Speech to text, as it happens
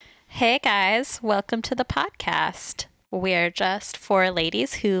Hey guys, welcome to the podcast. We're just four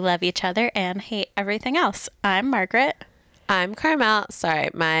ladies who love each other and hate everything else. I'm Margaret. I'm Carmel. Sorry,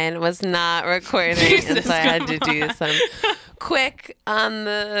 mine was not recording, and so I had to do some quick on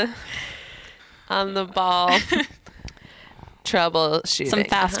the ball troubleshooting. Some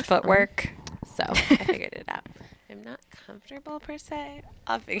fast footwork. So I figured it out. I'm not comfortable per se.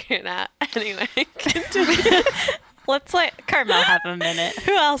 I'll figure it out anyway. Let's let Carmel have a minute.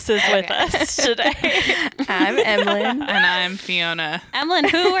 Who else is with us today? I'm Emlyn. And I'm Fiona. Emlyn,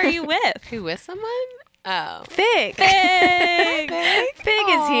 who are you with? Who with someone? Oh, Fig. Fig. Fig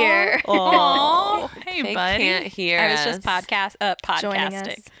is here. Aww. Hey, they buddy. can't hear I was us. just Joining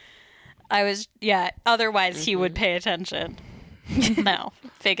podcasting. us. I was, otherwise he would pay attention. No.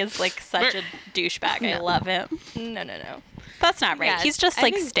 Fig is like such a douchebag. I love him. No. That's not right. Yeah, He's just I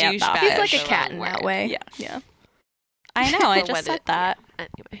like think standoffish. douchebag He's like a the cat wrong in that word. way. Yeah. I know. I But just what said it- that.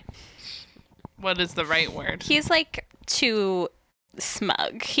 Anyway. What is the right word? He's like too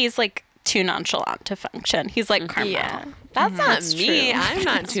smug. He's like too nonchalant to function. He's like Carmel. Yeah. That's not That's me. true. I'm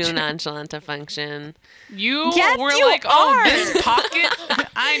not too nonchalant to function. You Yes, were you like, are. oh, this pocket?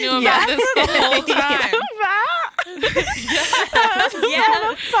 I knew about this the whole time.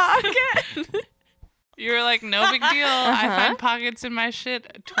 You were like, no big deal. I find pockets in my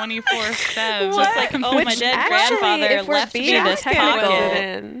shit 24/7. Just like, oh, my Which dead actually, grandfather if we're left me being this technical,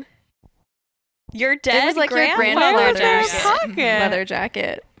 pocket. Your It dead was like your grandfather's grandfather's leather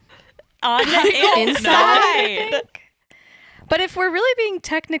jacket. on the inside. But if we're really being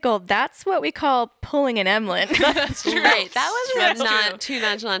technical, that's what we call pulling an Emlyn. That's true. Right. That was That's not true. too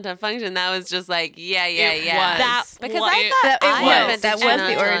nonchalant to function. That was just like, yeah. It That was. Because was- I thought That- it I was. invented That too was the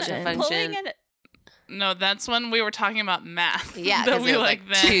nonchalant to origin. function. Pulling an No, that's when we were talking about math. Yeah, that because we it was like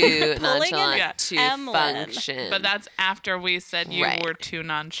like then. too Pulling an nonchalant to Emlyn. function. But that's after we said you Right. were too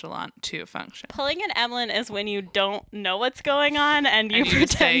nonchalant to function. Pulling an Emlyn is when you don't know what's going on and you And you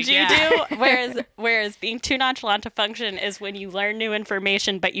just pretend say, you yeah. do. Whereas being too nonchalant to function is when you learn new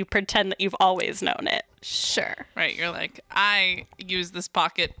information but you pretend that you've always known it. Sure. Right. You're like, I use this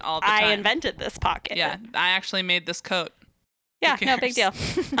pocket all the time. I invented this pocket. Yeah. I actually made this coat. Yeah, Who no big deal.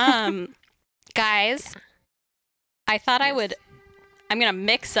 cares? Guys, I thought I'm going to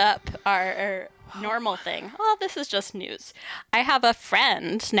mix up our normal thing. Well, this is just news. I have a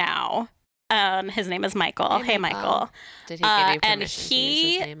friend now. His name is Michael. Hey, Michael. Did he give you and permission to use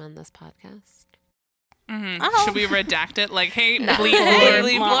he- his name on this podcast? Mm-hmm. Oh. Should we redact it? Like, hey, No. bleep Hey,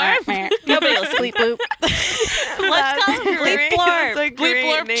 blorp. Bleep Blorp. Nobody listens. Bleep bloop. Let's call him Bleep Blorp. Bleep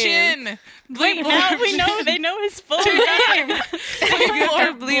blorp chin. Bleep Now blorp we know they know his full name. Bleep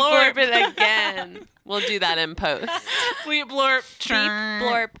blorp, Bleep Blorp it again. We'll do that in post. Bleep blorp. Bleep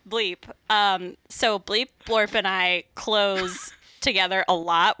Blorp Bleep. So Bleep Blorp and I close together a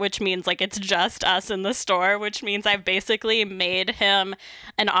lot, which means like it's just us in the store, which means I've basically made him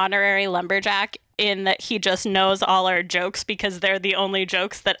an honorary lumberjack in that he just knows all our jokes because they're the only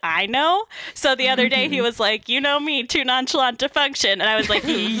jokes that I know. So the other day he was like, you know me, too nonchalant to function. And I was like,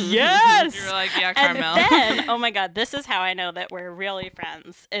 yes. You were like, yeah, And Carmel. then, oh my God, this is how I know that we're really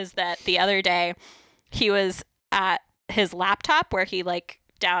friends, is that the other day he was at his laptop where he like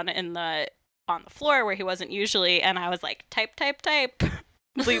down on the floor where he wasn't usually, and I was like, type.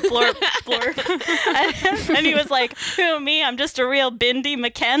 Bleep blorp blorp. And he was like, who, me? I'm just a real Bindi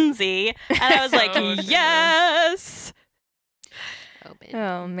Mackenzie. And I was like, Oh, no. yes. Oh, baby.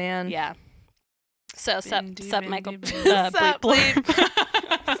 Oh, man. Yeah. So, sup, Bindi, Michael. Bindi, Bleep Sup,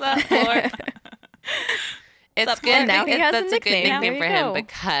 blorp. Sup, Blorp? It's Sup, good. Blorp? Now he has a That's a good nickname. nickname There for you him go.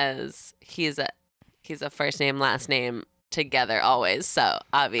 because he's a first name, last name together always. So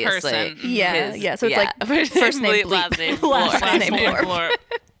obviously, Person. Yeah. So it's like first name Bleep. last name, Last Blorp. name Blorp.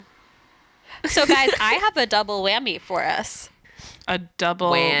 So, guys, I have a double whammy for us. A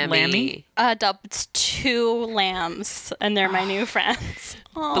double lammy. It's two lambs, and they're my new friends.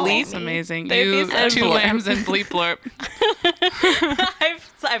 Bleep. That's Aw. amazing. They'd be You so two cute. lambs and bleep blorp.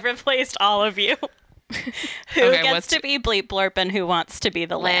 I've replaced all of you. Who Okay, gets what's- to be Bleep Blorp and who wants to be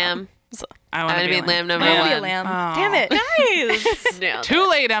the lamb? Lamb. I I'm want gonna be lamb number I'm gonna be a one. lamb. Aw. Damn it. Nice. No, Too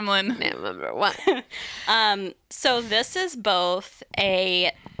late, Emlyn. lamb number one. So this is both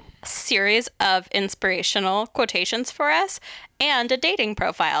a series of inspirational quotations for us and a dating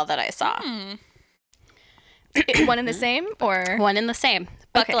profile that I saw. One and the same, or One in the same.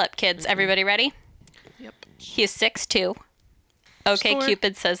 Buckle Okay. up, kids. Everybody ready? Yep. He's 6'2". Okay, Score.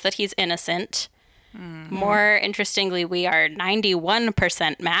 Cupid says that he's innocent. More interestingly, we are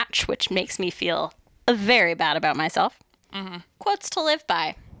 91% match, which makes me feel very bad about myself. Quotes to live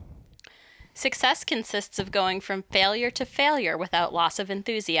by. Success consists of going from failure to failure without loss of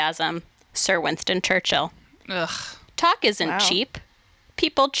enthusiasm. Sir Winston Churchill. Ugh. Talk isn't Wow. cheap.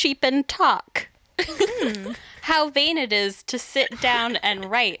 People cheapen talk. How vain it is to sit down and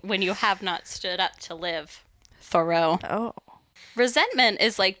write when you have not stood up to live. Thoreau. Oh. Resentment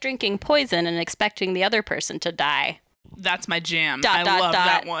is like drinking poison and expecting the other person to die. That's my jam. Dot, I dot, love dot.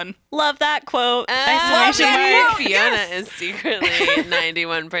 that one. Love that quote. Exclamation Exclamation mark. mark. Fiona is secretly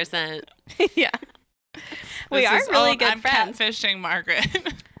 91%. Yeah. We This are is really all- good I'm friends. catfishing Margaret.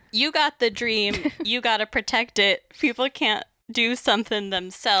 You got the dream. You got to protect it. People can't do something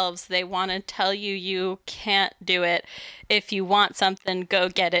themselves. They want to tell you you can't do it. If you want something, go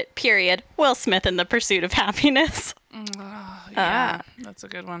get it. Period. Will Smith in The Pursuit of Happiness. Yeah, that's a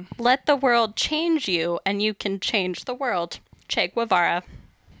good one. Let the world change you, and you can change the world. Che Guevara.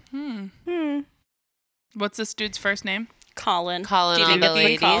 What's this dude's first name? Colin. Calling Do you all think the it's the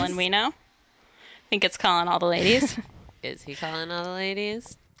ladies? Colin we know? Think it's calling all the ladies. Is he calling all the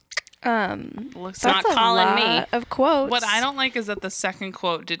ladies? Looks It's not That's a calling me. lot of quotes. What I don't like is that the second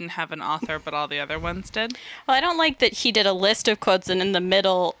quote didn't have an author, but all the other ones did. Well, I don't like that he did a list of quotes and in the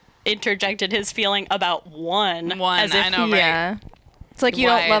middle interjected his feeling about one. One, as if I know, right? Yeah. It's like you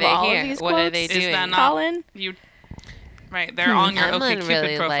Why don't are love they all here? of these What quotes. are they Is doing? that not Colin? you? Right, they're on your Emlyn OkCupid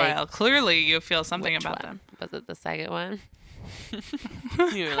really liked- profile. Clearly, you feel something Which about one? them. Was it the second one?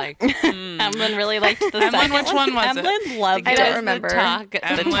 You were like, Emlyn really liked the Emlyn, second which one was it? Emlyn loved I it. don't remember. Talk, the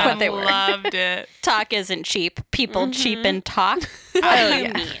Emlyn talk. they were. loved it. Talk isn't cheap. People cheapen talk. What do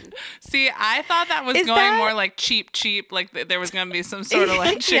you mean? See, I thought that was Is going that- more like cheap, like there was going to be some sort of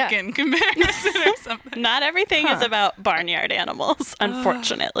like Yeah. chicken comparison or something. Not everything is about barnyard animals,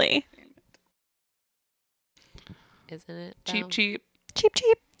 unfortunately. Isn't it? Cheap, though? cheap. Cheap,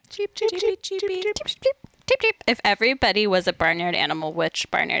 cheap. cheap, cheap, cheap, cheap, cheap. Cheap, cheap, cheap, cheap. If everybody was a barnyard animal, which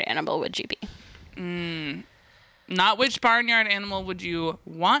barnyard animal would you be? Not which barnyard animal would you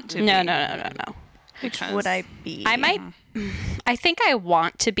want to be? No. Because Would I be? I think I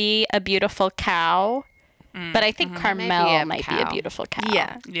want to be a beautiful cow, but I think Carmel might be a cow. beautiful cow.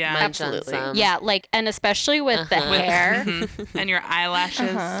 Yeah. Yeah. Munch on Absolutely. some. Yeah, like, and especially with the hair. And your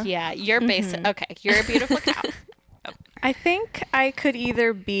eyelashes. Yeah, you're basic. Okay, you're a beautiful cow. I think I could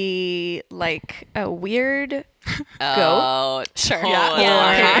either be like a weird Oh, Sure. totally.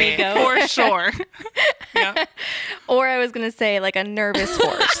 Yeah, there you go. For sure. Yeah. or I was gonna say like a nervous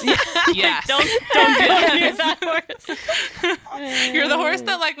horse. Yes. Don't use that horse. You're the horse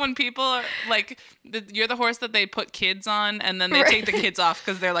that, like, when people are like, you're the horse that they put kids on and then they take the kids off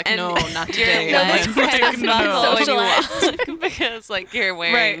because they're like, And no, not you're today. less And it's like, no. socialized because like you're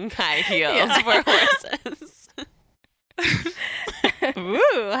wearing high heels for horses.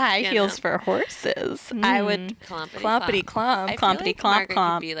 Ooh, high You heels know. for horses. I would. Clompity clomp. I feel Clompity like clomp Margaret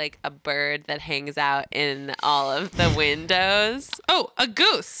clomp. could be like a bird that hangs out in all of the windows. Oh, a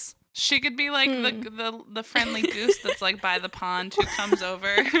goose. She could be like the friendly goose that's like by the pond who comes over.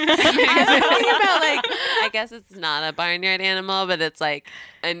 I was thinking about like, I guess it's not a barnyard animal, but it's like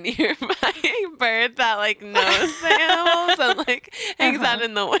a nearby bird that like knows the animals and like hangs out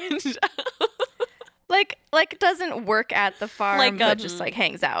in the window. Like doesn't work at the farm, Like but a- just like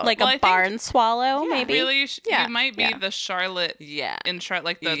hangs out. like Well, I a think- barn swallow, maybe. Really, Yeah, you might be yeah. the Charlotte Yeah. in Charlotte,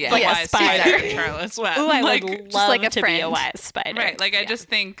 like the, Yeah. the Like a wise spider. spider in Charlotte's Web. Ooh, I like, would love like a to be a friend. wise spider. right. Like I just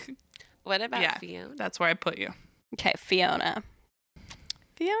think, What about yeah, Fiona? that's where I put you. Okay, Fiona.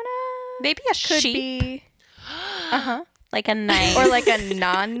 Fiona Maybe a could sheep, be like a nice, or like a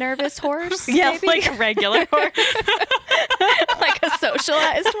non-nervous horse. yeah, maybe? like a regular horse. like a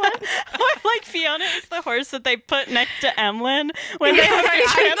socialized one. Or like Fiona is the horse that they put next to Emlyn when they have to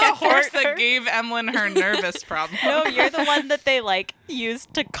I'm the horse transport her. that gave Emlyn her nervous problem. No, you're the one that they like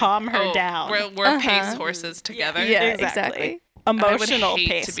used to calm her down. We're pace horses together. Yeah, Exactly. exactly. Emotional I would hate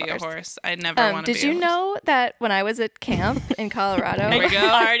pace to be horse. a horse. I never want to be Did a you horse. know that when I was at camp in Colorado, Here we go.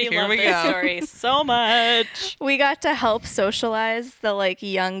 I already Here love we this go. story so much. we got to help socialize the like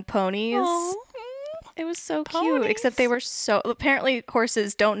young ponies? It was so cute, except they were so apparently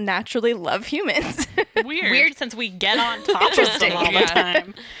horses don't naturally love humans. Weird. Since we get on top of them all the Yeah.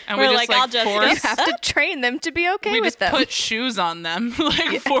 time. And We're we like, just I'll just You force, have to train them to be okay we with just them. put shoes on them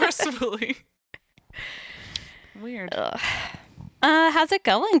like forcefully. Weird. How's it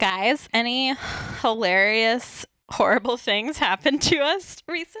going, guys? Any hilarious, horrible things happened to us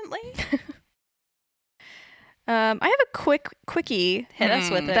recently? I have a quickie Hit us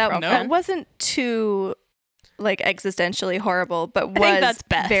with it, that girlfriend. wasn't too like existentially horrible, but think was that's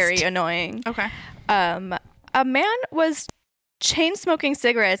best. very annoying. Okay. A man was chain smoking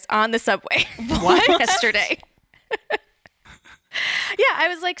cigarettes on the subway. What? Yesterday. Yeah, I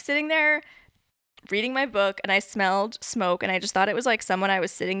was like sitting there reading my book and I smelled smoke and I just thought it was like someone I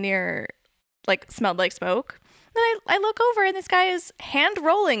was sitting near like smelled like smoke. Then I look over and this guy is hand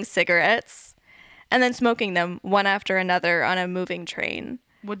rolling cigarettes and then smoking them one after another on a moving train,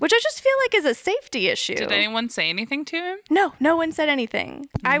 which I just feel like is a safety issue. Did anyone say anything to him? No one said anything.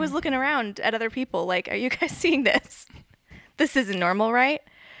 I was looking around at other people like, are you guys seeing this? This isn't normal, right?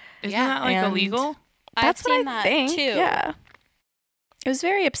 Isn't that like illegal? That's I've what seen I that think. too. Yeah. It was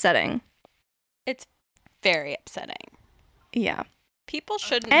very upsetting. It's very upsetting. Yeah. People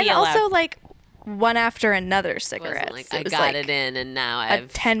shouldn't And be allowed. also like one after another It cigarettes. wasn't like, It was I got like it in and now a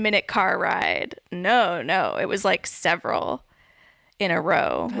I've 10-minute car ride. No. It was like several in a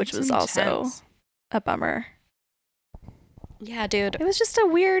row, which was That's also intense. a bummer. Yeah, dude. It was just a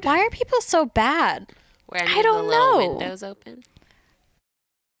weird. Why are people so bad? Were any I of don't the little know. windows open?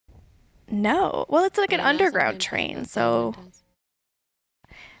 No. Well, it's like an Windows underground open? train, Those so little windows.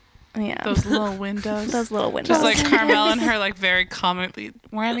 yeah. Those little windows. Those little windows. Just like Carmel and her, like very comically.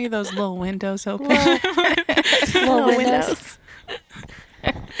 Were any of those little windows open? little windows.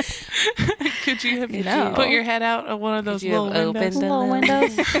 Could you have No. put your head out of one of those Could you little have windows? opened Little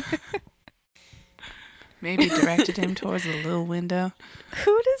windows. Maybe directed him towards the little window.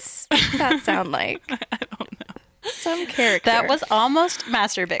 Who does that sound like? I don't know. Some character. That was almost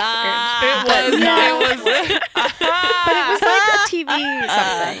masturbate. Ah. It was. no. It was. but it was like a TV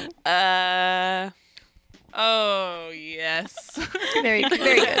something. Oh yes. Very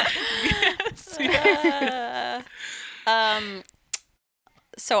good.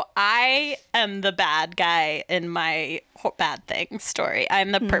 So I am the bad guy in my bad thing story.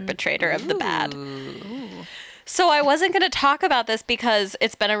 I'm the perpetrator of the bad. So I wasn't going to talk about this because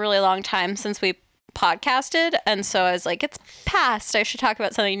it's been a really long time since we podcasted. And so I was like, it's past. I should talk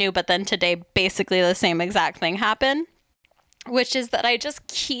about something new. But then today, basically the same exact thing happened, which is that I just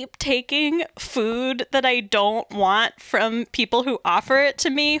keep taking food that I don't want from people who offer it to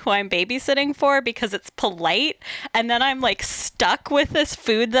me, who I'm babysitting for, because it's polite. And then I'm like stuck with this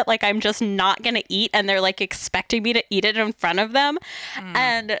food that like I'm just not going to eat. And they're like expecting me to eat it in front of them.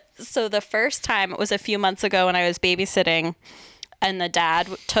 And so the first time, it was a few months ago when I was babysitting, and the dad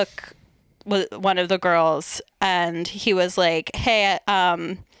took one of the girls and he was like, hey,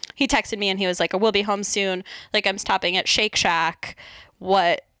 he texted me and he was like, we'll be home soon. Like, I'm stopping at Shake Shack.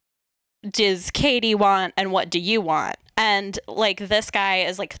 What does Katie want and what do you want? And like, this guy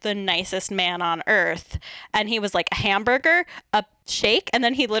is like the nicest man on earth. And he was like, a hamburger, a shake. And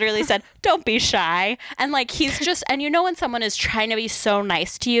then he literally said, don't be shy. And like, he's just, and you know, when someone is trying to be so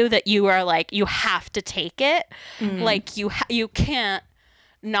nice to you that you are like, you have to take it. Like you can't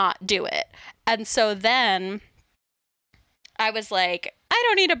not do it. And so then I was like, I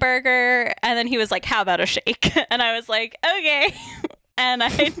don't need a burger. And then he was like, how about a shake? And I was like, okay. And I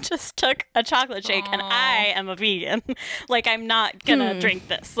just took a chocolate shake. And I am a vegan. Like, I'm not gonna drink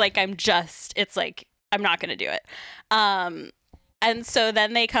this. Like, it's like, I'm not gonna do it. And so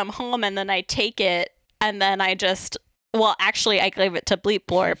then they come home and then I take it and then I just, well, actually, I gave it to Bleep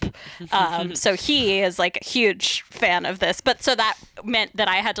Blorp. So he is like a huge fan of this. But so that meant that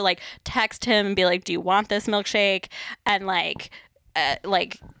I had to like text him and be like, do you want this milkshake? And like,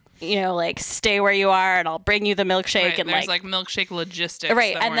 you know, like stay where you are and I'll bring you the milkshake. Right, and there's like milkshake logistics.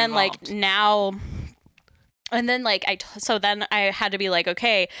 right. that And were then involved. like now, and then like so then I had to be like,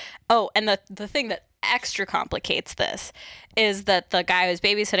 okay. Oh, and the thing that extra complicates this is that the guy I was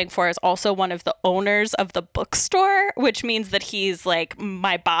babysitting for is also one of the owners of the bookstore, which means that he's like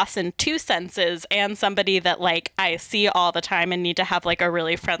my boss in two senses and somebody that like I see all the time and need to have like a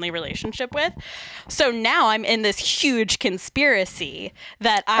really friendly relationship with. So now I'm in this huge conspiracy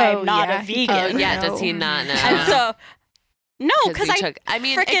that I'm not a vegan. Oh yeah, No. does he not know? And so no, because I I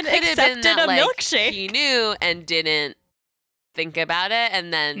mean, frickin' it could have been accepted that, a like, milkshake. he knew and didn't think about it,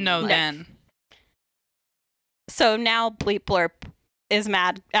 and then then. So now Bleep Blorp is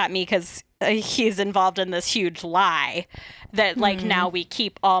mad at me because he's involved in this huge lie that like now we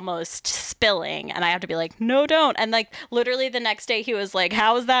keep almost spilling and I have to be like, no, don't. And like literally the next day he was like,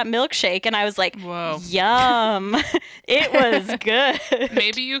 how was that milkshake? And I was like, Whoa. yum. It was good.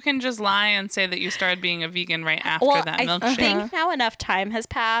 Maybe you can just lie and say that you started being a vegan right after Well, that I milkshake. think now enough time has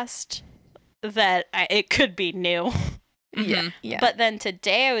passed that it could be new. Mhm. Yeah. But then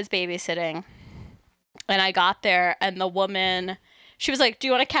today I was babysitting and I got there and the woman, she was like, do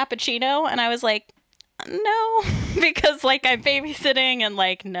you want a cappuccino? And I was like, no, because like I'm babysitting and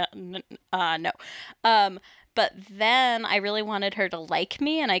like, no. But then I really wanted her to like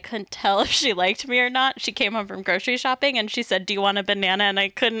me, and I couldn't tell if she liked me or not. She came home from grocery shopping, and she said, "Do you want a banana?" And I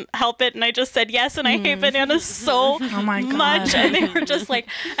couldn't help it, and I just said yes, and I hate bananas so much. And they were just like,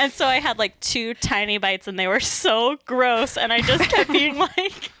 and so I had like 2 tiny bites, and they were so gross, and I just kept being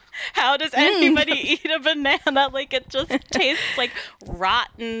like, how does anybody eat a banana? Like, it just tastes like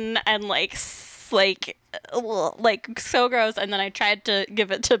rotten and like so gross. And then I tried to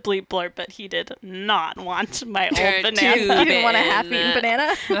give it to Bleep Blorp, but he did not want my old banana. You didn't want a half-eaten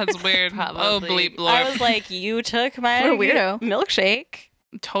banana? That's weird. Oh, Bleep Blorp. I was like, you took my What a weirdo. milkshake.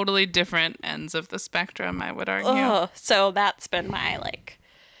 Totally different ends of the spectrum, I would argue. Ugh. So that's been my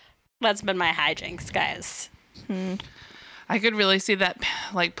hijinks, guys. I could really see that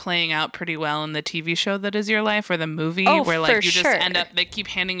like playing out pretty well in the TV show that is your life, or the movie where for like you just sure. end up, they keep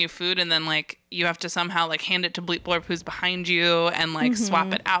handing you food, and then like you have to somehow like hand it to Bleep Blorp who's behind you, and like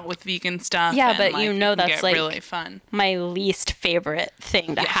swap it out with vegan stuff. Yeah, and, but like, you know it can that's get like really fun. my least favorite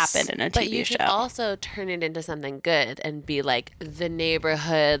thing to happen in a TV But you show. could also turn it into something good and be like the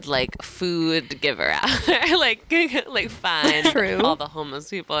neighborhood like food giver out there, like find True. all the homeless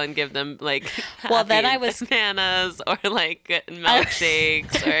people and give them like Well, then happy I was- bananas or like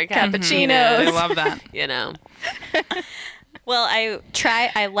milkshakes or Cappuccinos. I love that. You know, Well,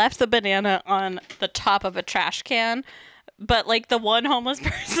 I left the banana on the top of a trash can, but like the one homeless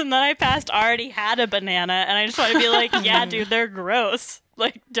person that I passed already had a banana, and I just want to be like, yeah, dude, they're gross.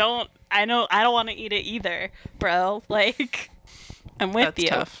 Like, I don't want to eat it either, bro. Like, I'm with That's you.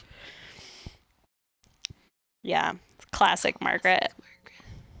 tough. Yeah, classic Margaret.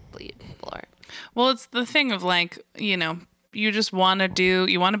 Bleep Blorp. Well, it's the thing of like, you know, you just want to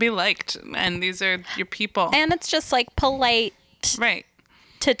be liked, and these are your people. And it's just like polite Right.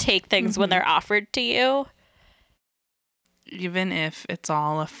 to take things when they're offered to you, Even if it's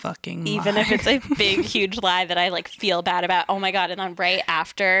all a fucking even lie. if it's a big, huge lie that I like feel bad about. Oh my God. And then right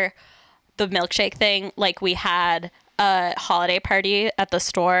after the milkshake thing, like we had a holiday party at the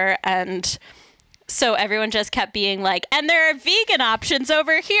store, and so everyone just kept being like, and there are vegan options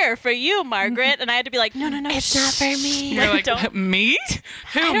over here for you, Margaret. And I had to be like, no, It's not for me. You're like, don't- me?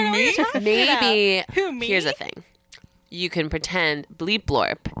 Who, I don't know what me? you're talking Maybe about. Who, me? here's the thing. You can pretend Bleep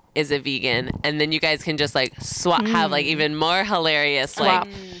Blorp is a vegan, and then you guys can just like swap, have like even more hilarious Swap.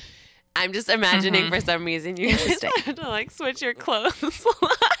 like. I'm just imagining for some reason you guys have to like switch your clothes a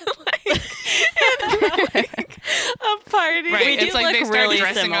lot, like, in, like a party. Right. We do It's like look they start really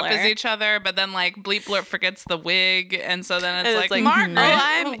dressing up similar. as each other, but then like Bleep Blorp forgets the wig, and so then And it's like Margaret. oh,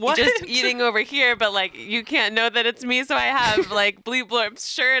 I'm what? just eating over here, but like you can't know that it's me, so I have like Bleep Blorp's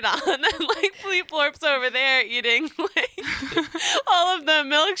shirt on, and like Bleep Blorp's over there eating like all of the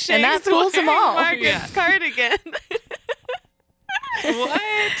milkshakes. And that fools them wearing all. Margaret's Yeah. cardigan. What?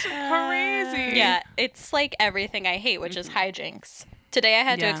 Crazy. Yeah, it's like everything I hate, which is hijinks. Today I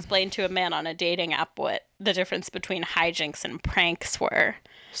had to Yeah. explain to a man on a dating app what the difference between hijinks and pranks were.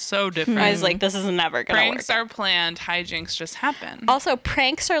 So different. I was like, this is never going to work. Pranks are planned, hijinks just happen. Also,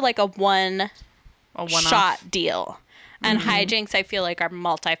 pranks are like a A one-off. one-shot deal. And hijinks, I feel like, are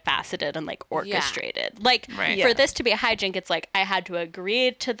multifaceted and like orchestrated. Like Right. for Yeah. this to be a hijink, it's like I had to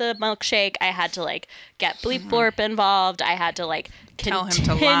agree to the milkshake. I had to like get Bleep Blorp involved. I had to like Tell him to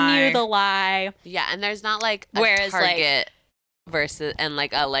continue lie. the lie. Yeah, and there's not like a Whereas, like- target versus and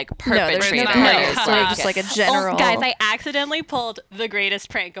like a like No, there's perpetrator. no not like- target. So just like a general. Oh, guys, I accidentally pulled the greatest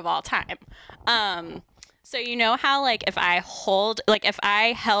prank of all time. So you know how like if I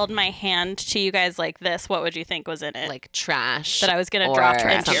held my hand to you guys like this, what would you think was in it? like trash That I was gonna or drop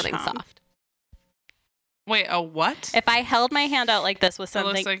into your something palm. soft. Wait, a what? If I held my hand out like this with It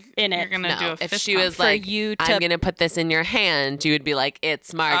looks something like in you're it, gonna do No, a if fist she pump. was for like, you to I'm gonna put this in your hand, you would be like,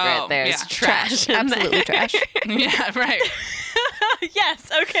 it's Margaret. Oh, There's yeah. trash. in there." Absolutely trash. Yeah, right. yes,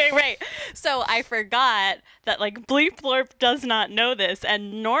 okay, right. So I forgot that like Bleep Blorp does not know this,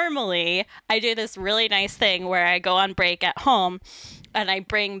 and normally I do this really nice thing where I go on break at home and I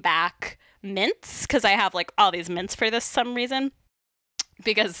bring back mints because I have like all these mints for this some reason.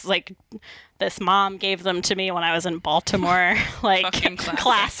 Because like this mom gave them to me when I was in Baltimore. Like Fucking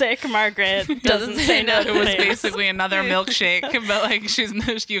classic. Margaret doesn't say no It to was things. basically another milkshake, but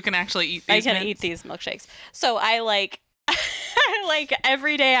like you can actually eat these. I can mints. eat these milkshakes. So I like like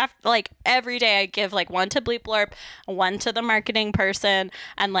every day I give like one to Bleep Blorp, one to the marketing person,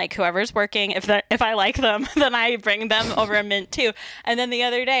 and like whoever's working, if I like them, then I bring them over a mint too. And then the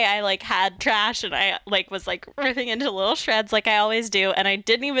other day I like had trash and I like was like ripping into little shreds like I always do, and I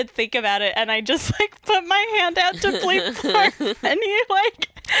didn't even think about it, and I just like put my hand out to Bleep Blorp and he like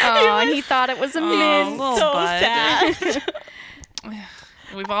Oh, and he thought it was a mint. little so bud. sad.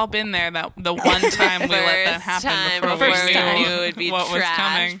 We've all been there. That the one time we let that happen before we knew it would be what was trash.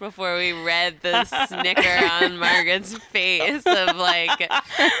 coming. Before we read the snicker on Margaret's face of like.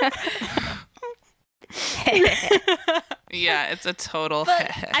 Yeah, it's a total.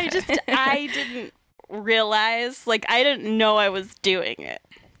 But I didn't realize, like, I didn't know I was doing it.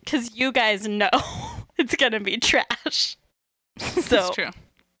 Because you guys know it's going to be trash. So. It's true.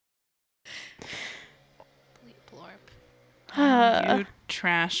 You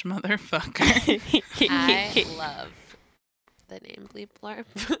trash motherfucker. I love the name Bleep Blorp.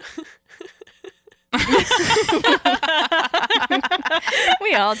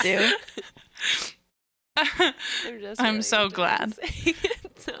 We all do. I'm so glad. Saying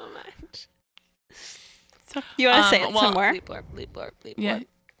it so much. You want to say it some more? Bleep Blorp, Bleep Blorp, Bleep Blorp. Yeah.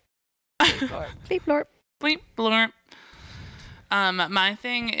 Bleep Blorp. Bleep blorp. Bleep blorp. My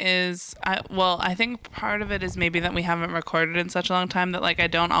thing is, I think part of it is maybe that we haven't recorded in such a long time that, like, I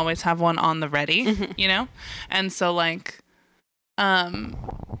don't always have one on the ready, you know? And so, like, yesterday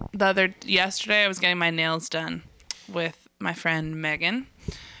I was getting my nails done with my friend Megan,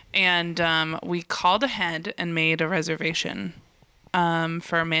 and we called ahead and made a reservation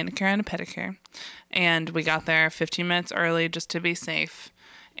for a manicure and a pedicure, and we got there 15 minutes early just to be safe.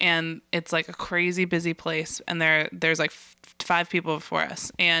 And it's like a crazy busy place, and there's like 5 people before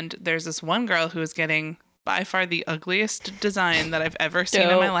us, and there's this one girl who is getting by far the ugliest design that I've ever seen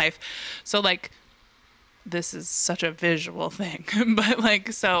in my life. So, like, this is such a visual thing, but,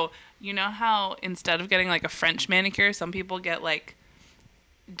 like, so you know how instead of getting like a French manicure, some people get like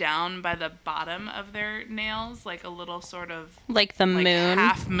down by the bottom of their nails, like a little sort of like the like moon,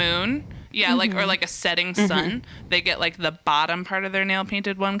 half moon, yeah, like, or like a setting sun. They get like the bottom part of their nail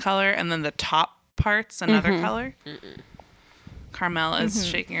painted one color, and then the top parts another color. Carmel is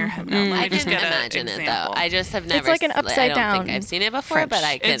shaking her head. No, let I me just can get an imagine it though. example. I just have never. It's like an upside I don't down think I've seen it before, French. but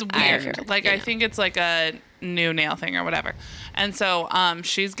I can. It's weird. Like, I think it's like a new nail thing or whatever. And so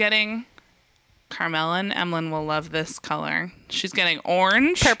she's getting, Carmel and Emlyn will love this color. She's getting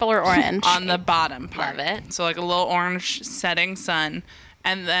orange. purple or orange. On the bottom part. Love it. So like a little orange setting sun.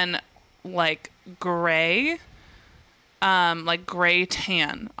 And then like gray. Like gray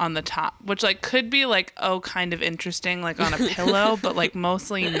tan on the top, which like could be like, oh, kind of interesting, like on a pillow, but like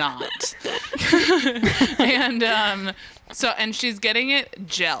mostly not. And and she's getting it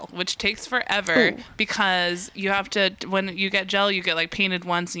gel, which takes forever because you have to, when you get gel, you get like painted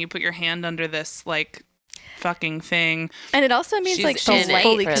once and you put your hand under this like fucking thing. And it also means She's like she's in it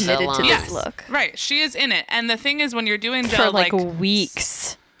fully for the committed to long- this Yes, look. right. She is in it. And the thing is, when you're doing for gel, like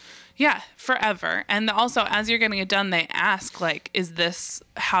weeks. yeah, forever. And also, as you're getting it done, they ask, like, is this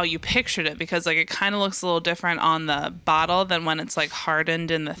how you pictured it? Because, like, it kind of looks a little different on the bottle than when it's, like, hardened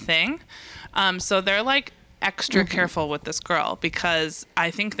in the thing. So they're, like, extra careful with this girl because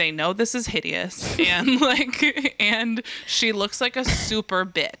I think they know this is hideous. And, like, and she looks like a super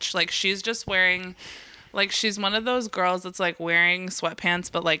bitch. Like, she's just wearing... Like, she's one of those girls that's, like, wearing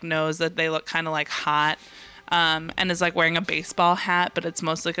sweatpants but, like, knows that they look kind of, like, hot. And is like wearing a baseball hat, but it's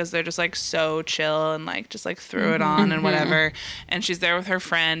mostly because they're just like so chill and like just like threw it on and whatever. And she's there with her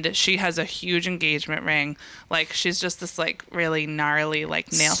friend. She has a huge engagement ring. Like, she's just this like really gnarly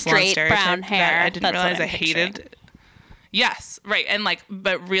like nail salon Straight stereotype brown hair. that I didn't That's what realize I'm I hated. Yes, right, and like,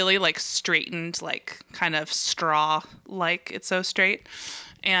 but really like straightened, like kind of straw, like it's so straight.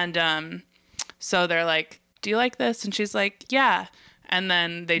 And so they're like, "Do you like this?" And she's like, "Yeah." And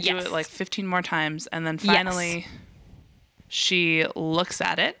then they do Yes. it like 15 more times. And then finally she looks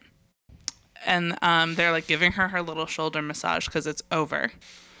at it. And they're like giving her little shoulder massage because it's over.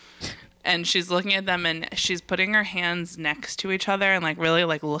 And she's looking at them and she's putting her hands next to each other and like really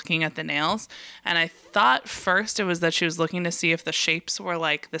like looking at the nails. And I thought first it was that she was looking to see if the shapes were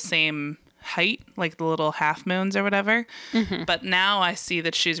like the same height, like the little half moons or whatever. But now I see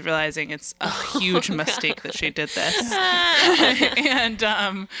that she's realizing it's a huge mistake that she did this.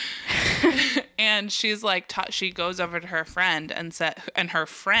 And she's like, she goes over to her friend and her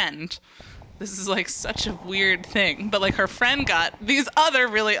friend, this is like such a weird thing, but like her friend got these other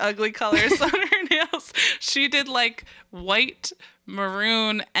really ugly colors on her nails. She did like white,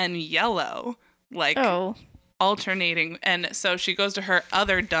 maroon, and yellow, like alternating. And so she goes to her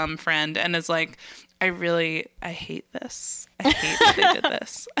other dumb friend and is like, I hate this. I hate that they did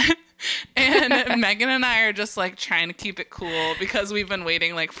this. And Megan and I are just like trying to keep it cool because we've been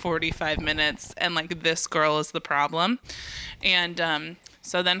waiting like 45 minutes and like this girl is the problem. And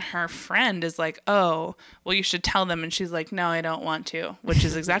So then her friend is like, oh, well, you should tell them. And she's like, no, I don't want to, which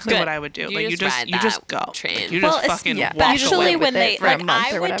is exactly what I would do. You just go. train. Like, you just fucking walk especially away. when they, for a like, month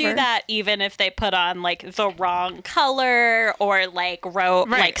I or would do whatever. that even if they put on, like, the wrong color or, like, wrote,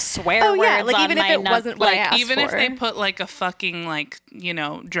 like, swear words like on even if my it wasn't what I asked Even for. if they put like a fucking like, you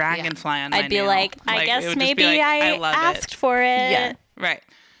know, dragonfly on my I'd be nail, like, I it would guess just maybe be like, I love asked it. for it. Yeah. Right.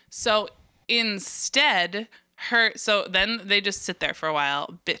 So instead, so then they just sit there for a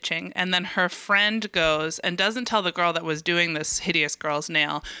while bitching, and then her friend goes and doesn't tell the girl that was doing this hideous girl's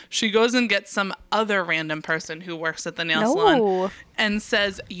nail. She goes and gets some other random person who works at the nail salon and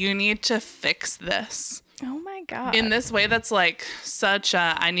says, you need to fix this. Oh my God. In this way that's like such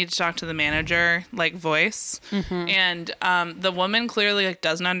a I need to talk to the manager like voice. And the woman clearly like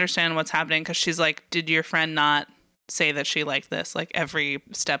doesn't understand what's happening, because she's like, did your friend not say that she liked this like every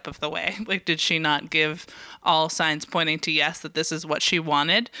step of the way? Like, did she not give all signs pointing to yes, that this is what she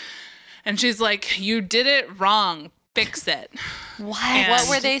wanted? And she's like, you did it wrong, fix it. What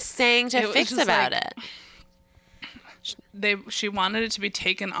were they saying to it was fix just about like- it? She wanted it to be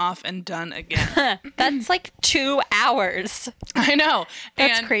taken off and done again. That's like 2 hours. I know.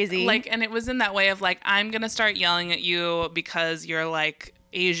 That's And, crazy. Like, and it was in that way of like, I'm going to start yelling at you because you're like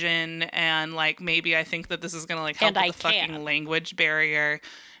Asian, and like maybe I think that this is going to like help And with the I fucking can. language barrier.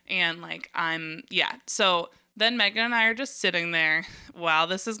 And like, So then Megan and I are just sitting there while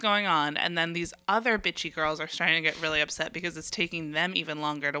this is going on, and then these other bitchy girls are starting to get really upset because it's taking them even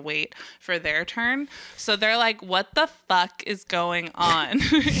longer to wait for their turn. So they're like, what the fuck is going on?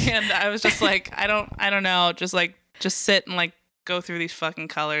 And I was just like, I don't know, just sit and like go through these fucking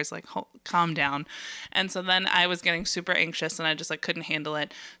colors, like calm down. And so then I was getting super anxious, and I just like couldn't handle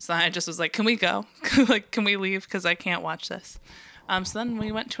it. So I just was like, can we go? Like, can we leave? Because I can't watch this. So then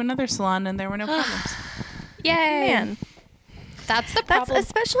we went to another salon, and there were no problems. Yay. Man. That's the That's problem.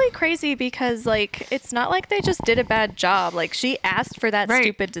 especially crazy because, like, it's not like they just did a bad job. Like, she asked for that Right.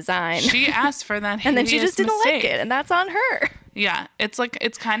 stupid design. She asked for that and then she hideous just didn't mistake. like it, and that's on her. Yeah, it's like,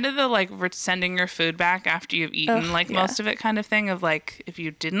 it's kind of the like sending your food back after you've eaten, Ugh, like yeah. most of it kind of thing of like, if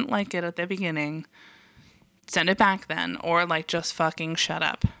you didn't like it at the beginning, send it back then, or like just fucking shut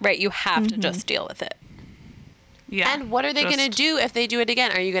up. Right, you have to just deal with it. Yeah. And what are they going to do if they do it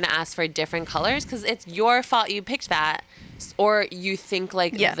again? Are you going to ask for different colors? Because it's your fault you picked that. Or you think,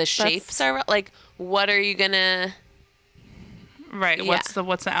 like, Yeah, the shapes are... Like, what are you going to... Right. Yeah.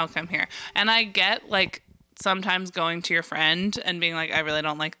 What's the outcome here? And I get like sometimes going to your friend and being like, I really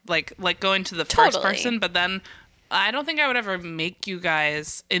don't like going to the first Totally. person, but then I don't think I would ever make you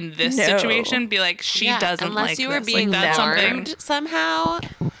guys in this No. situation be like, she Yeah, doesn't unless like you were this. being like, that's something. warned somehow.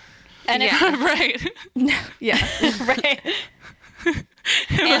 And Yeah. Right. Yeah. right.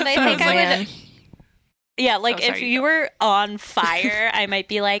 And I think I Man. would. Yeah, like Oh, if sorry. you were on fire, I might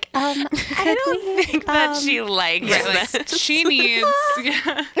be like, I don't think that she likes Right, like, this. she needs.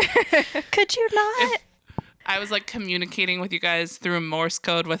 Yeah. could you not? I was like communicating with you guys through Morse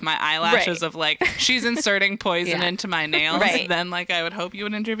code with my eyelashes Right. of like, she's inserting poison Yeah. into my nails. Right. Then like I would hope you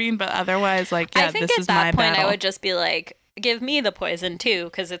would intervene, but otherwise like, yeah, I think this at is my that point battle. I would just be like, give me the poison too,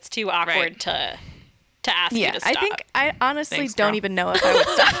 because it's too awkward Right. to ask you Yeah, to stop. I think I honestly Thanks, don't girl. even know if I would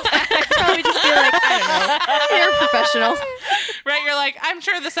stop. I'd probably just be like, I don't know. You're a professional. Right, you're like, I'm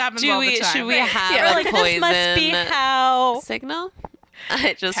sure this happens all the time. Should we Right. have Or a like, poison this must be how. signal?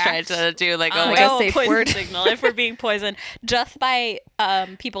 I just Pact? tried to do like a Like way. a safe poison word. signal if we're being poisoned just by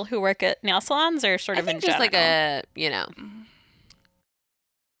people who work at nail salons or sort I of in think just general? like a, you know,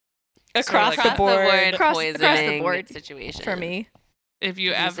 across like the board. Across the poisoning board situation For me. If you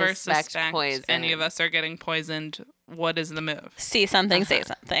You ever suspect suspect poison. any of us are getting poisoned, what is the move? See something, say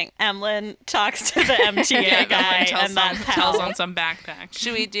something. Emlyn talks to the MTA Yeah, guy, tells and that's tells how. on some backpack.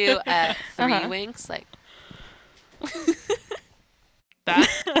 Should we do a 3 winks? Like, That?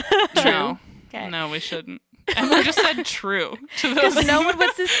 No. Okay. No, we shouldn't. Emily just said true to those. Because no one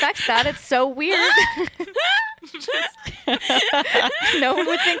would suspect that. It's so weird. No one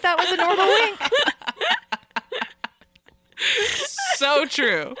would think that was a normal wink. So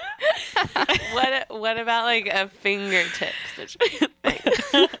true. what about like a fingertip situation?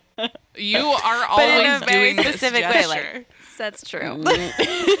 You are But in always a very doing this specific way, like- gesture. That's true.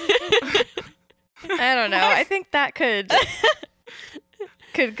 I don't know. I think that could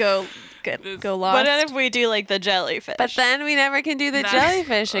go lost. What if we do like the jellyfish? But then we never can do the That's-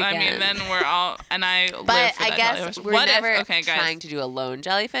 jellyfish again. I mean, then we're all, and I live but for I that guess jellyfish. we're What if- never okay, guys. trying to do a lone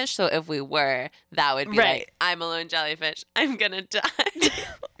jellyfish. So if we were, that would be Right. like, I'm a lone jellyfish. I'm gonna die.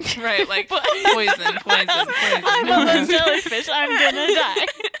 Right, like poison. I'm a lone jellyfish. I'm gonna die.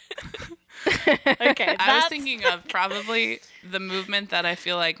 Okay, I was thinking of probably the movement that I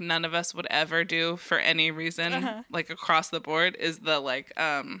feel like none of us would ever do for any reason, like across the board, is the like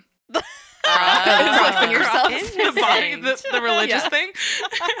Crossing yourself. the body, the religious thing.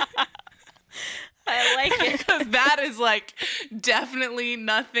 I like it. Because that is like definitely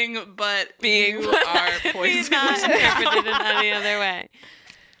nothing but Being you are It's poisoned. not interpreted in any other way.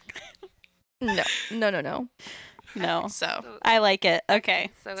 No. No. So I like it. Okay.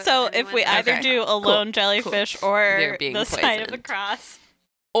 So So if we anyone- either Okay. do a lone jellyfish or They're being the sign of the poisoned. cross.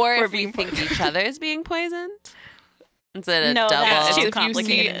 Or We're if we being think each other is being poisoned. Is it a No, double? that's it's too if you see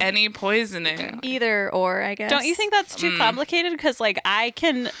complicated. any poisoning. Either or, I guess. Don't you think that's too complicated? Because like I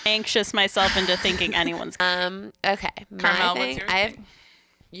can anxious myself into thinking anyone's. Okay. Carmel, My what's thing, your I have. thing?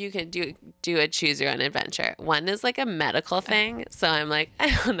 You can do a choose your own adventure. One is like a medical thing, so I'm like, I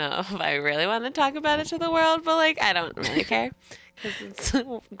don't know if I really want to talk about it to the world, but like I don't really care because it's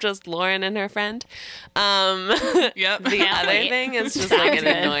just Lauren and her friend. Yep. The Can't other wait. thing is just like an Sounds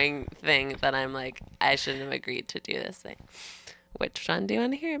good. annoying thing that I'm like, I shouldn't have agreed to do this thing. Which one do you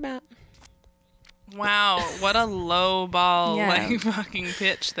want to hear about? Wow, what a low ball Yeah. like fucking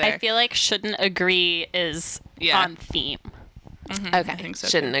pitch there. I feel like shouldn't agree is Yeah. on theme. Okay, I think so,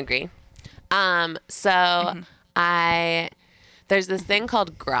 shouldn't too. agree. There's this thing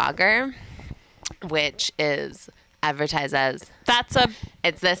called grogger, which is advertised as That's a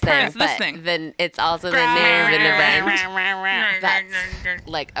it's this thing, It's this but thing. then it's also the name of an event that's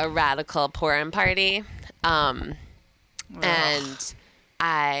like a radical Purim party. And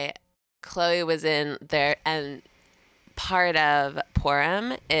Chloe was in there, and part of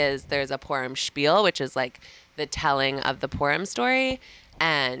Purim is there's a Purim spiel, which is like the telling of the Purim story,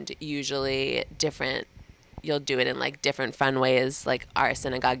 and usually you'll do it in like different fun ways. Like our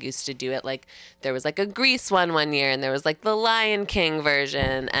synagogue used to do it. Like there was like a Grease one year, and there was like the Lion King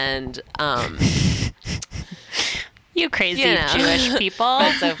version, and you crazy You know. Jewish people.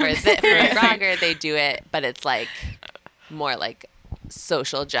 but so for Grogger they do it, but it's like more like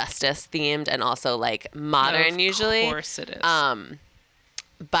social justice themed and also like modern usually. Of course it is.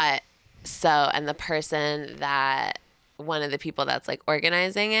 But so, and the person that one of the people that's like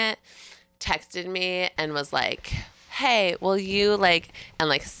organizing it texted me and was like, hey, will you like, and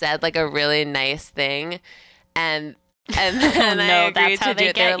like said like a really nice thing. And then no, I agreed that's how to do they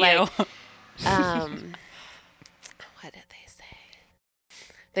it. They were get you. like, what did they say?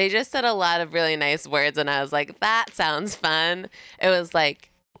 They just said a lot of really nice words, and I was like, that sounds fun. It was like,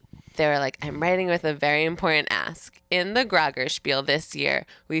 they were like, I'm writing with a very important ask. In the Grogger spiel this year,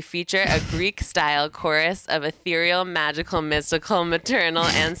 we feature a Greek-style chorus of ethereal, magical, mystical, maternal,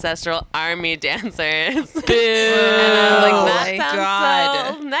 ancestral army dancers. Boo! And I was like, that my sounds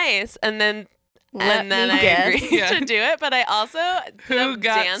God. so nice. And then Let and then me I guess. agreed Yeah. to do it, but I also Who the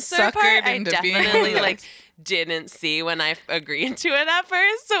got dancer suckered part I into being definitely one of like those? didn't see when I agreed to it at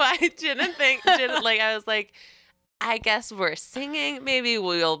first, so I didn't like I was like, I guess we're singing. Maybe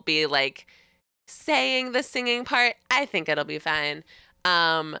we'll be like saying the singing part. I think it'll be fine.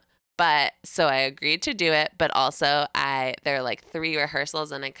 But so I agreed to do it, but also there are like 3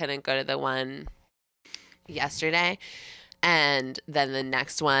 rehearsals and I couldn't go to the one yesterday. And then the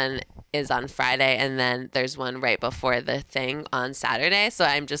next one is on Friday, and then there's one right before the thing on Saturday. So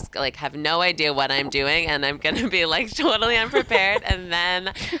I'm just like have no idea what I'm doing, and I'm gonna be like totally unprepared. And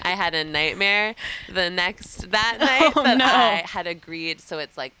then I had a nightmare that night that no. I had agreed. So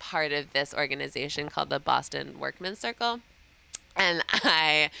it's like part of this organization called the Boston Workmen's Circle. And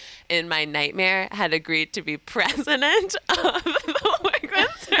I, in my nightmare, had agreed to be president of the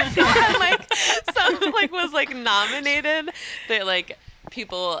Workmen's Circle. And like, someone like was like nominated. They like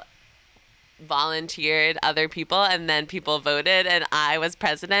people volunteered other people, and then people voted, and I was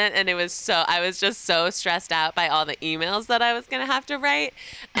president. And I was just so stressed out by all the emails that I was gonna have to write,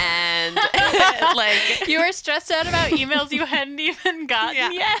 and like You were stressed out about emails you hadn't even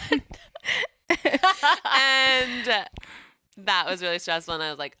gotten yet. and that was really stressful, and I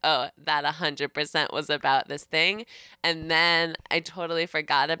was like, oh, that 100% was about this thing. And then I totally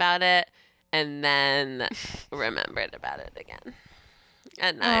forgot about it, and then remembered about it again.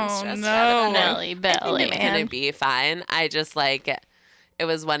 And now I'm Oh, stressed no. out about it. Nelly I think Belly. it's gonna be fine. I just like, it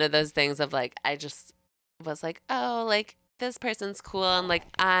was one of those things of like, I just was like, oh, like this person's cool, and like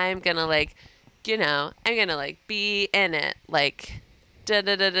I'm gonna like, I'm gonna like be in it, like da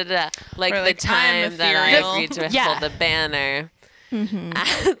da da da da, like Or, the like, I'm time that I ethereal. agreed to Yeah. hold the banner. Mm-hmm.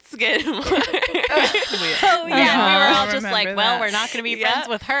 That's good. Oh yeah, we were all just Remember like, well, that. we're not going to be Yep. friends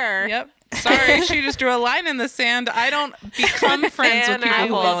with her. Yep. Sorry, she just drew a line in the sand. I don't become friends with Banner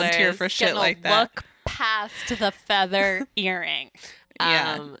people who volunteer holders for shit Gonna like that. look past the feather earring.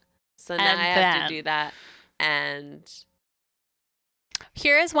 Yeah. So now And I have then- to do that. And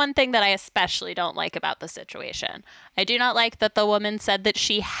Here is one thing that I especially don't like about the situation. I do not like that the woman said that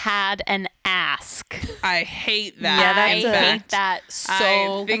she had an ask. I hate that. Yeah, I that's in a- hate fact. that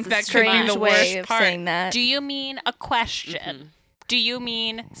so I think that could be Strange the way worst of part. saying that. Do you mean a question? Do you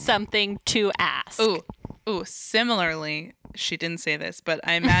mean something to ask? Ooh, similarly, she didn't say this, but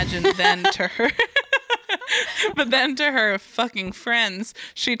I imagine then to her but then to her fucking friends,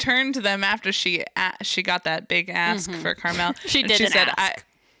 she turned to them after she got that big ask for Carmel. She and did she an said ask.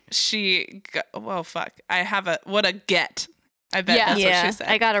 well fuck. I have what a get. I bet Yeah. that's Yeah, what she said.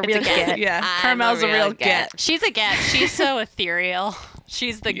 I got a real get. Yeah, I'm Carmel's a a real real get. She's a get. She's so ethereal.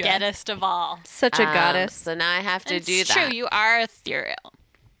 She's the Yeah. gettest of all. Such a goddess. So now I have to It's do that. true. You are ethereal.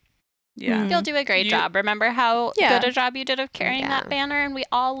 Yeah. You'll do a great You- job. Remember how Yeah. good a job you did of carrying Yeah. that banner, and we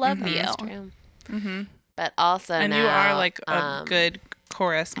all love you. That's true. Mm-hmm. But also And now, you are like a um, good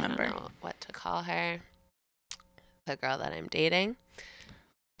chorus I don't member. know what to call her. The girl that I'm dating.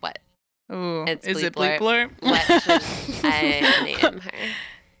 What? Ooh, It's is it Bleep Bleep Blorp? What should I name her?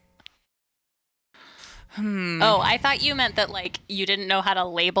 Oh, I thought you meant that like you didn't know how to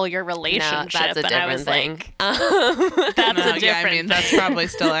label your relationship. No, that's a and I different was thing. like, that's No, a different. yeah, I mean that's probably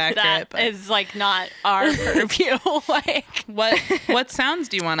still accurate. that but is like not our purview. Like what sounds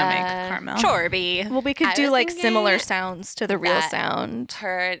do you want to make, Carmel? Chorby. Well, we could I do was like thinking similar sounds to the real that sound.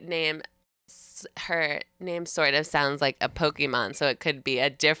 Her name sort of sounds like a Pokemon, so it could be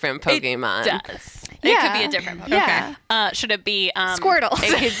a different Pokemon. It does. It could be a different Pokemon. Yeah. Should it be Squirtle.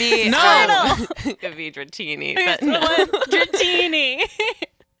 It could be No! it could be Dratini, but no. Dratini.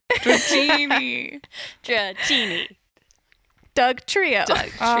 Dratini. Dratini. Doug Trio. Doug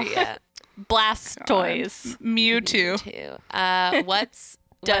Tria. Blastoise. Mewtwo. Too. What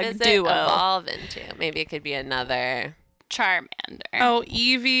Doug does Duo. it evolve into? Maybe it could be another. Charmander. Oh,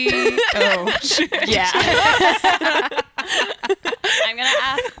 Eevee. Oh, shit. Yeah. I'm going to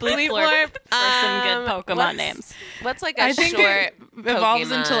ask Bleep Blorp for some good Pokemon what's- names. What's like a I think short it evolves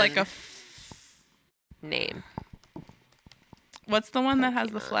into like a. name? What's the one that has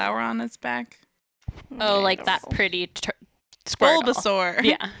the flower on its back? Oh, like that pretty Squirtle. Bulbasaur.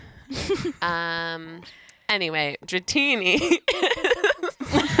 Yeah. Anyway, Dratini.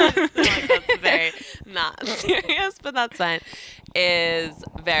 That's very not serious, but that's fine. Is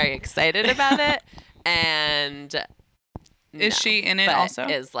very excited about it, and Is she in it but also?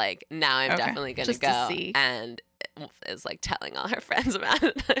 is like now I'm Okay. definitely gonna Just to go see. and is like telling all her friends about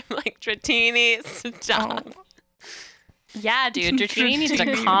it. I'm like Dratini, stop. Oh. Yeah, dude. Dratini needs to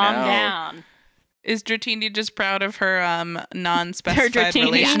Dratini, calm no. down. Is Dratini just proud of her non-specified Dratini.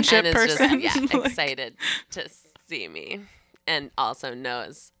 relationship and is person? just Like, excited to see me, and also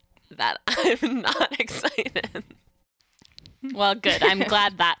knows that I'm not excited. Well, good. I'm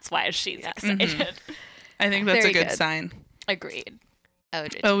glad that's why she's excited. Mm-hmm. I think that's Very a good good. sign. Agreed. Oh,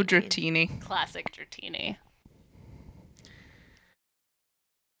 Dratini. Oh, Dratini. Classic Dratini.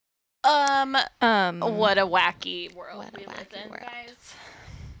 What a wacky world What a we live wacky in, world. guys.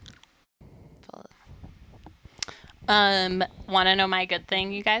 Full Want to know my good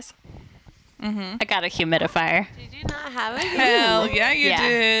thing, you guys? Mm-hmm. I got a humidifier. Did you not have it? Hell yeah, you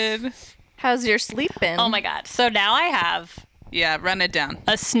Yeah. did. How's your sleep been? Oh my god. So now I have Yeah, run it down.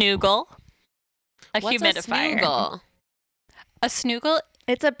 a snoogle, a What's humidifier. A snoogle? A snoogle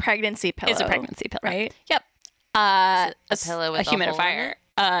It's a pregnancy pillow. is a pregnancy pillow. right? Yep. Is it a s- pillow with a a hole in humidifier.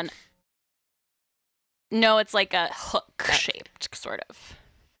 it? No, it's like a hook shaped sort of.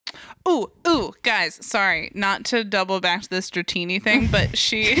 Ooh, guys, sorry, not to double back to this Dratini thing, but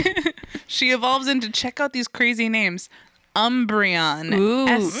she she evolves into, check out these crazy names: Umbreon,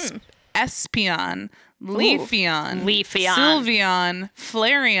 Ooh. Espeon, Leafeon, Leafeon. Sylveon,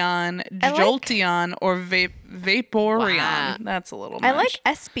 Flareon, I like- Jolteon, or Vaporeon. Wow. That's a little much. I like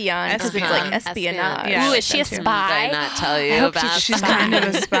Espeon because it's like Espeon. espionage. Yeah, I Ooh, like is she a them too. Did I spy? not tell you hope about she's She's that? kind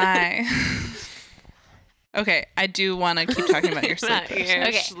of a spy. Okay, I do want to keep talking about your sleep. About though. your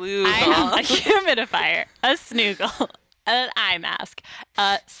Okay, schloogle. I have a humidifier, a snoogle, an eye mask,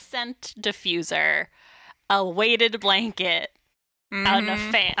 a scent diffuser, a weighted blanket, and a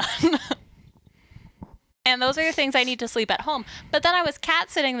fan. And those are the things I need to sleep at home. But then I was cat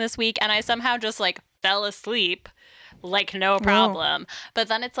sitting this week and I somehow just like fell asleep like no problem. But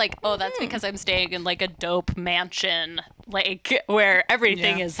then it's like, oh, that's because I'm staying in like a dope mansion, like where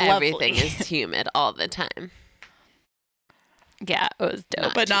everything Yeah. is lovely. Everything is humid all the time. Yeah, it was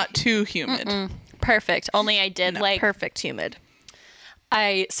dope. But not too humid. Perfect. Only I did like Perfect humid.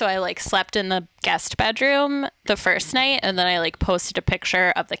 I like slept in the guest bedroom the first night and then I like posted a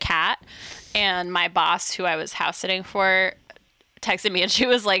picture of the cat and my boss who I was house sitting for texted me and she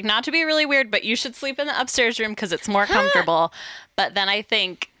was like, not to be really weird, but you should sleep in the upstairs room because it's more comfortable. But then I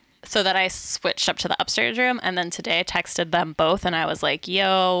think so that I switched up to the upstairs room, and then today I texted them both and I was like,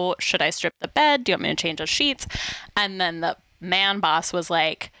 yo, should I strip the bed? Do you want me to change the sheets? And then the man boss was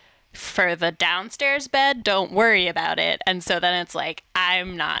like, for the downstairs bed, don't worry about it. And so then it's like,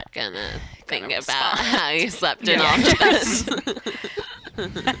 I'm not Gonna think Gonna about respond. how you slept in all this.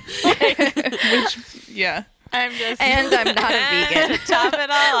 Yeah. I'm just And I'm not a vegan. To top it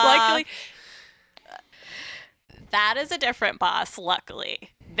all off. luckily that is a different boss. Luckily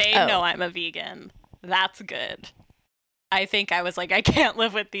they Oh. know I'm a vegan. That's good. I think I was like, I can't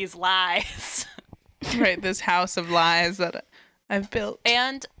live with these lies. Right. This house of lies that I've built.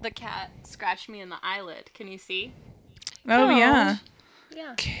 And the cat scratched me in the eyelid. Can you see? Oh, yeah.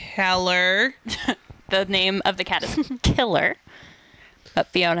 Yeah. Keller. The name of the cat is Killer, but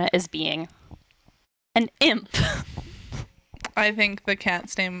Fiona is being an imp. I think the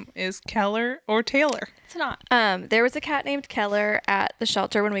cat's name is Keller or Taylor. It's not. There was a cat named Keller at the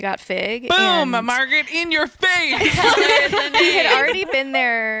shelter when we got Fig. Boom, and Margaret, in your face. he had already been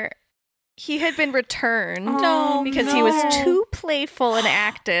there. He had been returned because he was too playful and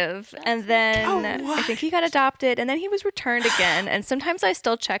active. And then I think he got adopted, and then he was returned again. And sometimes I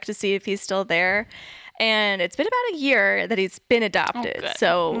still check to see if he's still there. And it's been about a year that he's been adopted. good.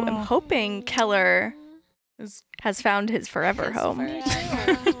 So I'm hoping Keller has found his forever home.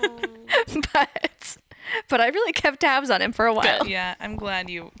 But I really kept tabs on him for a while. Yeah, I'm glad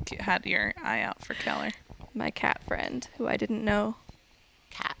you had your eye out for Keller. My cat friend, who I didn't know.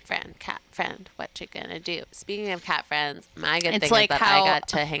 Cat friend, what you gonna do? Speaking of cat friends, my good It's thing like is that how- I got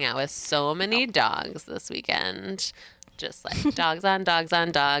to hang out with so many dogs this weekend. Just like dogs on dogs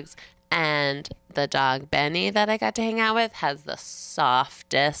on dogs. And the dog Benny that I got to hang out with has the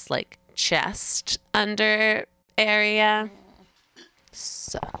softest like chest under area.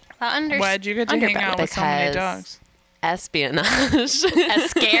 So Why'd you get to hang out with so many Because- dogs? espionage.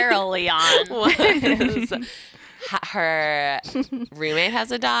 Escarolion. was her roommate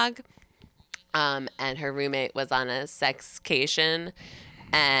has a dog, and her roommate was on a sexcation,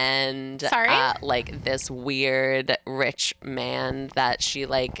 and Sorry? like this weird rich man that she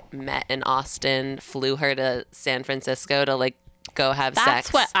like met in Austin flew her to San Francisco to like go have That's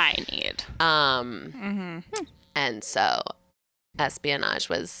sex. what I need. And so espionage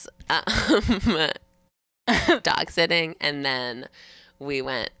was dog sitting, and then we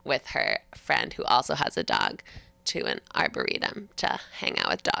went with her friend who also has a dog to an arboretum to hang out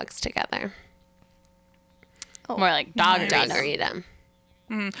with dogs together. More like dog Nice. dog. Arboretum.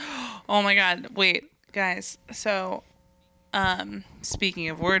 Oh my God. Wait, guys. So, speaking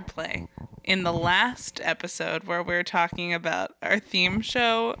of wordplay, in the last episode where we were talking about our theme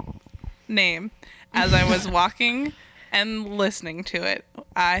show name, as I was walking and listening to it,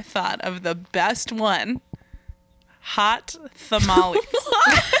 I thought of the best one. Hot tamales.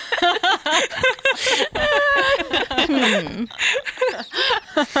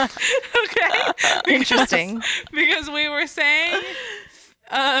 Okay. Interesting. Because we were saying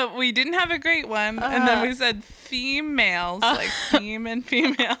we didn't have a great one, and then we said females, like theme and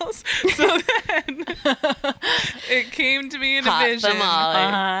females. So then it came to me in Hot a vision.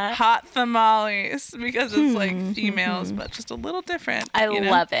 tamale. Hot tamales, because it's like females, but just a little different. I you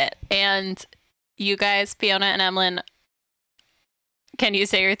know? love it. And you guys, Fiona and Emlyn, can you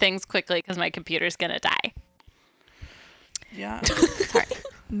say your things quickly because my computer's going to die? Yeah.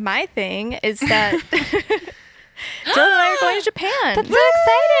 My thing is that Jill and I are going to Japan That's so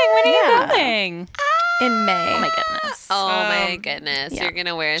exciting. When are Yeah. you going? in May. Oh my goodness. Oh my goodness. yeah. You're going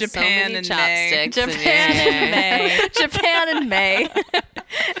to wear so Japan many in May. chopsticks in your Japan in hair. May. Japan in May.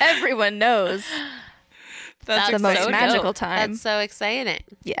 Everyone knows. That's the most exciting. magical time. That's so exciting.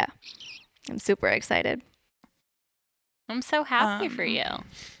 Yeah. I'm super excited. I'm so happy for you.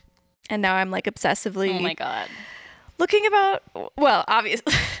 And now I'm like obsessively Oh my God. looking about, well,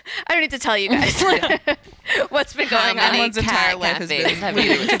 obviously, I don't need to tell you guys what's been How going many on. Everyone's entire cat life has cafes been have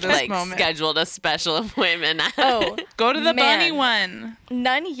leading you to this like moment. scheduled a special appointment at? Oh, Go to the bunny Man. one.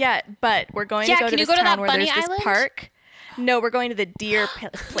 none yet, but we're going Yeah, to go can to you this go to town that where bunny there's this island? park. No, we're going to the deer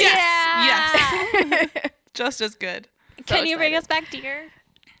place. Yes. Just as good. Can you bring us back deer?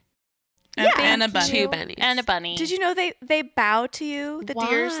 And a bunny. Two bunnies. And a bunny. Did you know they bow to you? The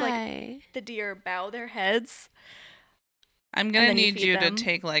deer's like Why? the deer bow their heads. I'm And gonna then you need feed you them. to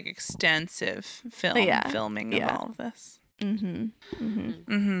take like extensive filming Yeah. of all of this.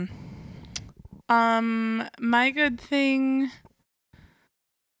 Mm-hmm. My good thing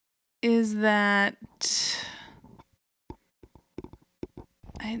is that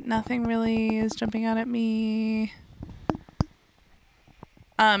nothing really is jumping out at me.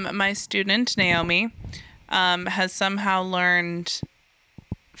 My student, Naomi, has somehow learned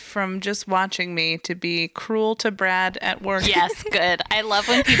from just watching me to be cruel to Brad at work. Yes, good. I love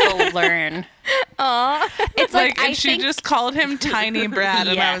when people learn. Aw. It's like, and I she think just called him Tiny Brad,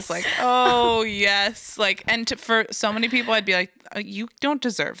 and I was Yes. like, "Oh yes!" Like, and for so many people, I'd be like, "You don't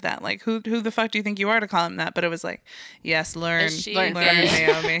deserve that. Like, who the fuck do you think you are to call him that?" But it was like, "Yes, learn, Is she learn, gay?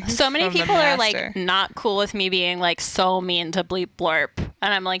 Naomi." so many from the people are master. like not cool with me being like so mean to Bleep Blorp.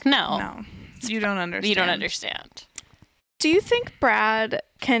 And I'm like, no, "No, you don't understand. you don't understand. Do you think Brad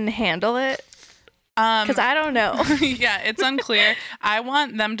can handle it? Because I don't know. Yeah, it's unclear. I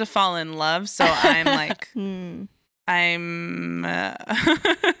want them to fall in love, so I'm like, I'm,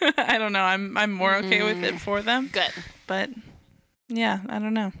 I don't know. I'm more okay with it for them. Good. But yeah, I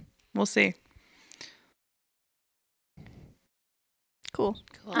don't know. We'll see. Cool.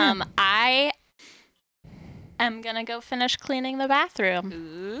 I am gonna go finish cleaning the bathroom.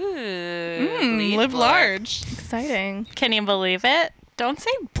 Ooh. Live large. Exciting. Can you believe it? Don't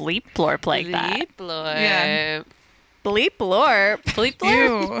say Bleep Blorp like that. Bleep Blorp. Yeah. Bleep Blorp. Bleep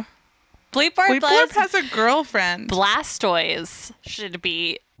Blorp. Ew. Bleep Blorp, Bleep Blorp has a girlfriend. Blastoise should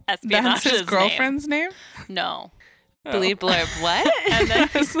be That's Espionage's his girlfriend's name? name. No. Bleep Blorp. What? And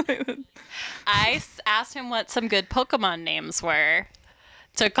then I asked him what some good Pokemon names were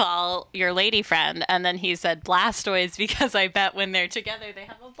to call your lady friend, and then he said Blastoise because I bet when they're together they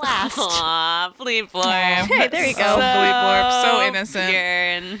have a blast. Aw, Bleep Blorp. Hey, there you go. Oh, Bleep Blorp. So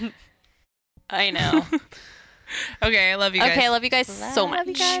innocent. I know. Okay, I love you guys. Okay, I love you guys so much. Love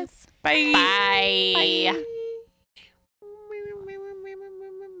you guys. Bye. Bye.